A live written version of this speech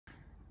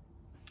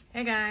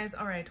Hey guys,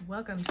 all right,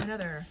 welcome to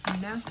another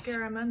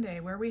Mascara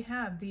Monday where we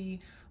have the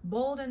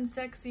Bold and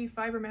Sexy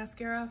Fiber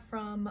Mascara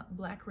from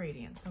Black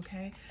Radiance,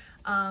 okay?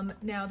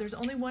 Now there's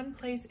only one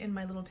place in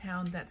my little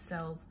town that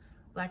sells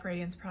Black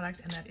Radiance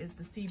products, and that is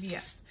the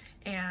CVS.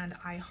 And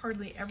I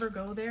hardly ever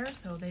go there,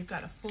 so they've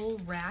got a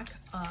full rack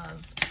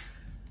of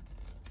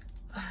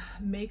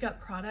makeup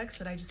products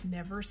that I just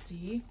never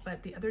see.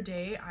 But the other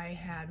day I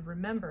had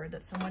remembered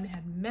that someone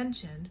had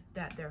mentioned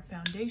that their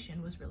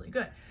foundation was really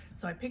good.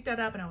 So I picked that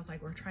up and I was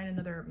like, we're trying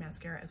another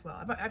mascara as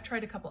well. I've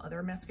tried a couple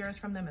other mascaras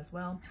from them as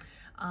well.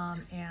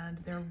 And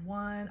their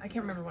one, I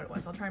can't remember what it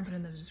was. I'll try and put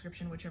in the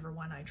description whichever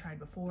one I tried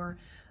before.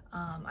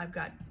 I've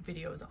got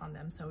videos on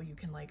them, so you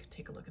can like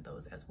take a look at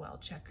those as well.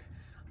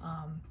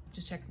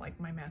 Just check like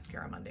my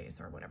Mascara Mondays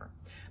or whatever.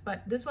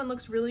 But this one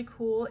looks really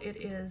cool. It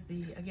is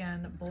the,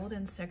 again, Bold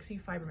and Sexy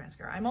Fiber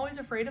Mascara. I'm always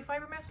afraid of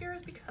fiber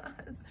mascaras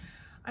because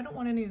I don't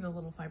want any of the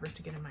little fibers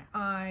to get in my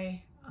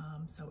eye.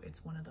 So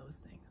it's one of those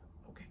things.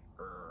 Okay.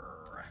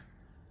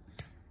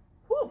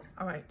 Whew.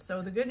 All right,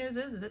 so the good news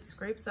is it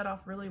scrapes that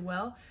off really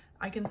well.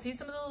 I can see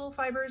some of the little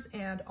fibers,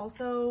 and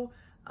also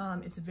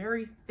it's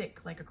very thick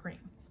like a cream.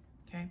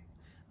 Okay, I'm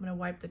gonna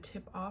wipe the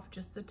tip off,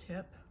 just the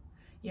tip.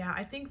 Yeah,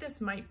 I think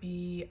this might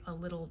be a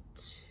little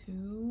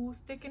too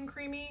thick and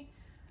creamy.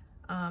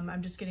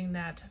 I'm just getting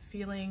that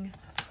feeling.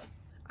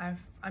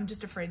 I'm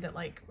just afraid that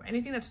like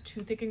anything that's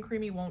too thick and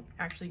creamy won't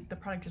actually, the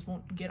product just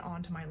won't get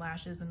onto my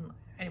lashes. And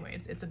anyway,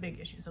 it's a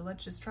big issue. So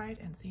let's just try it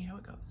and see how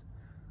it goes.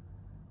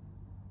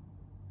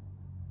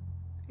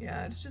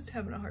 Yeah, it's just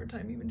having a hard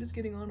time even just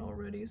getting on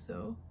already.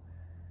 So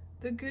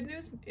the good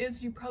news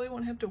is you probably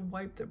won't have to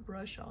wipe the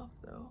brush off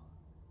though.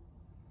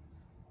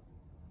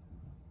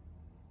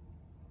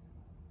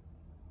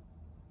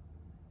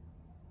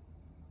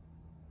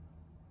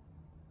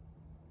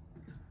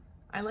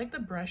 I like the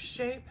brush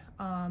shape.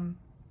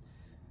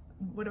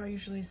 What do I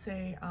usually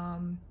say?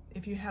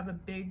 If you have a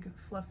big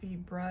fluffy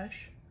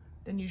brush,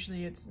 then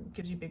usually it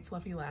gives you big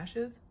fluffy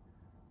lashes.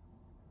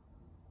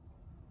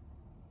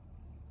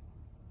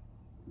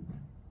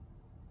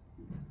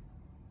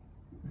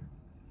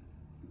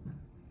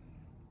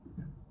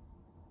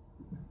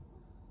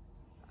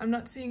 I'm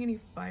not seeing any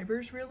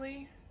fibers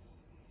really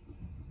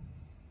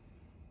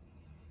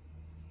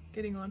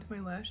getting onto my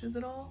lashes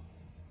at all.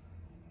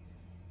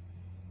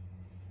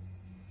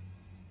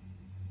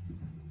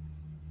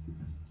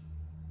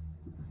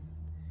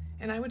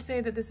 And I would say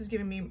that this is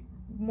giving me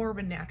more of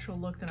a natural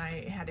look than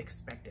I had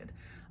expected.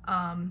 So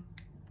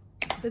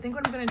I think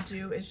what I'm gonna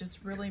do is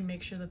just really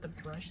make sure that the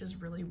brush is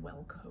really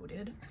well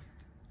coated.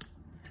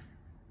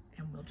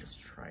 And we'll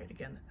just try it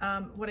again.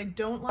 What I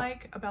don't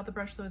like about the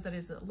brush though is that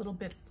it's a little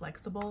bit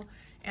flexible,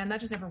 and that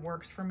just never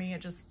works for me.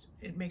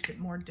 It makes it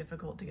more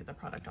difficult to get the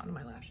product onto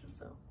my lashes.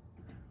 So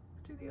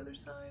let's do the other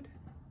side.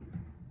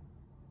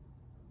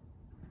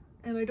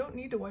 And I don't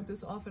need to wipe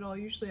this off at all.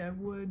 Usually I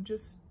would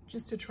just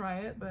to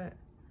try it, but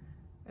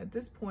at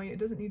this point, it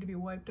doesn't need to be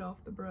wiped off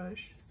the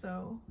brush,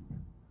 so.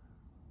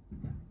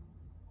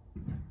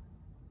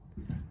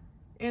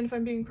 And if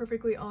I'm being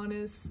perfectly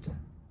honest,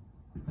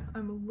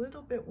 I'm a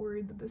little bit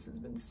worried that this has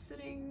been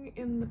sitting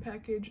in the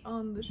package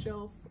on the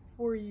shelf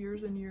for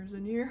years and years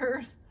and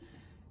years,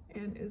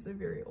 and is a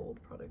very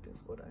old product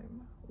is what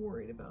I'm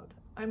worried about.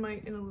 I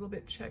might in a little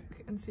bit check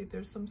and see if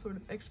there's some sort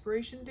of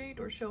expiration date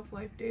or shelf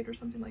life date or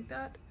something like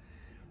that,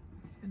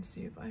 and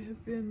see if I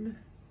have been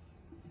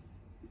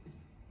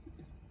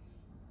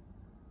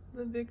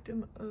the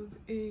victim of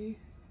a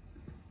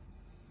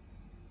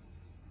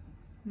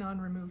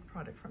non-removed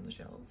product from the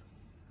shelves.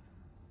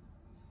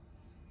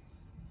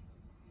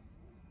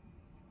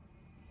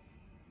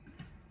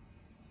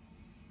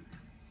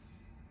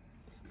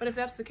 But if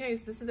that's the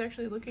case, this is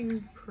actually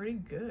looking pretty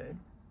good.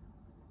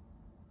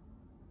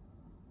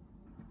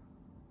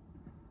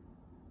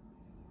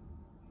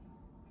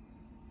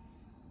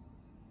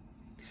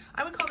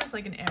 I would call this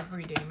like an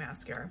everyday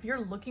mascara. If you're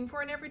looking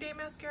for an everyday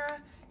mascara,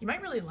 you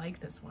might really like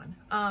this one.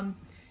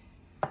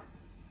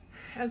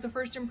 As a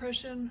first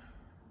impression,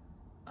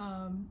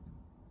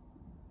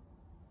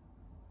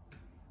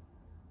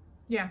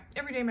 yeah,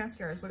 everyday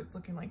mascara is what it's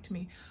looking like to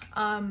me.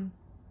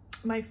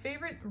 My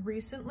favorite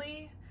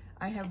recently,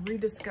 I have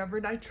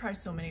rediscovered, I try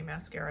so many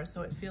mascaras,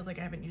 so it feels like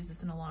I haven't used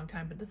this in a long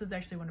time, but this is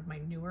actually one of my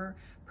newer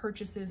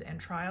purchases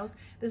and trials.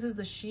 This is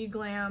the She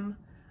Glam.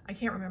 I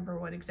can't remember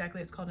what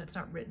exactly it's called, and it's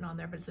not written on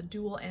there, but it's a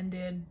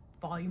dual-ended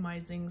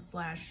volumizing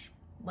slash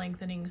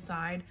lengthening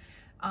side.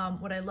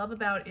 What I love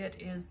about it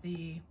is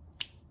the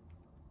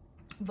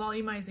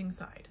volumizing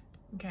side,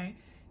 okay?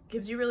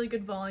 Gives you really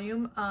good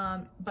volume,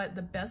 but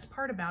the best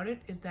part about it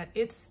is that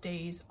it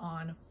stays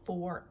on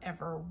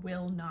forever,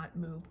 will not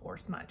move or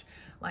smudge.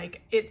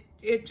 Like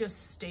it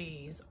just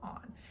stays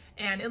on,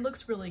 and it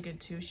looks really good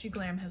too. She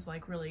Glam has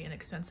like really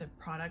inexpensive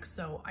products,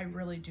 so I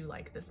really do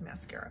like this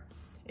mascara.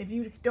 If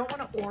you don't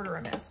want to order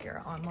a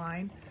mascara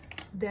online,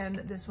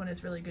 then this one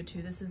is really good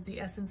too. This is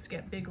the Essence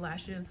Get Big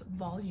Lashes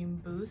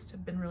Volume Boost.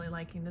 I've been really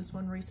liking this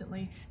one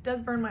recently. It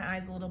does burn my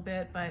eyes a little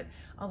bit, but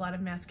a lot of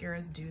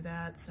mascaras do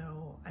that.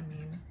 So, I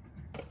mean,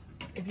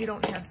 if you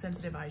don't have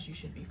sensitive eyes, you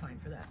should be fine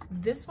for that.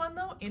 This one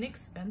though,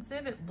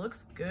 inexpensive. It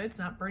looks good. It's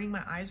not burning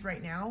my eyes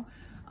right now.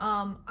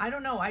 I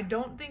don't know. I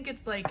don't think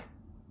it's like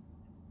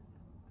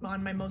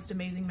on my most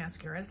amazing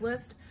mascaras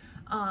list.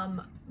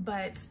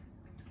 But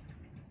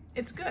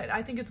it's good.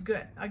 I think it's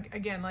good.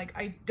 Again, like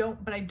I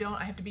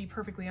have to be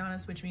perfectly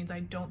honest, which means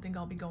I don't think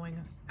I'll be going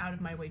out of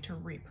my way to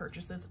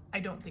repurchase this. I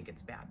don't think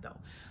it's bad though.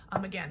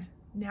 Again,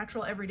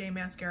 natural everyday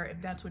mascara,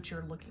 if that's what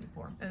you're looking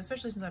for. And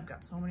especially since I've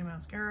got so many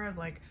mascaras,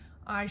 like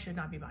I should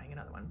not be buying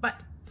another one, but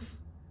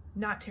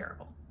not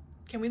terrible.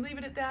 Can we leave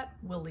it at that?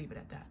 We'll leave it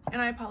at that.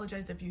 And I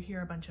apologize if you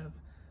hear a bunch of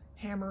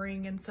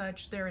hammering and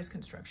such. There is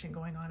construction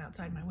going on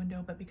outside my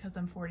window, but because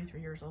I'm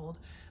 43 years old,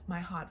 my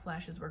hot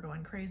flashes were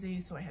going crazy,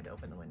 so I had to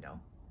open the window.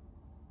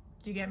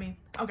 Do you get me?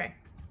 Okay,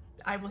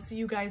 I will see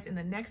you guys in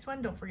the next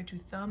one. Don't forget to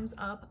thumbs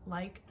up,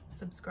 like,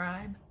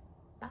 subscribe.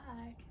 Bye.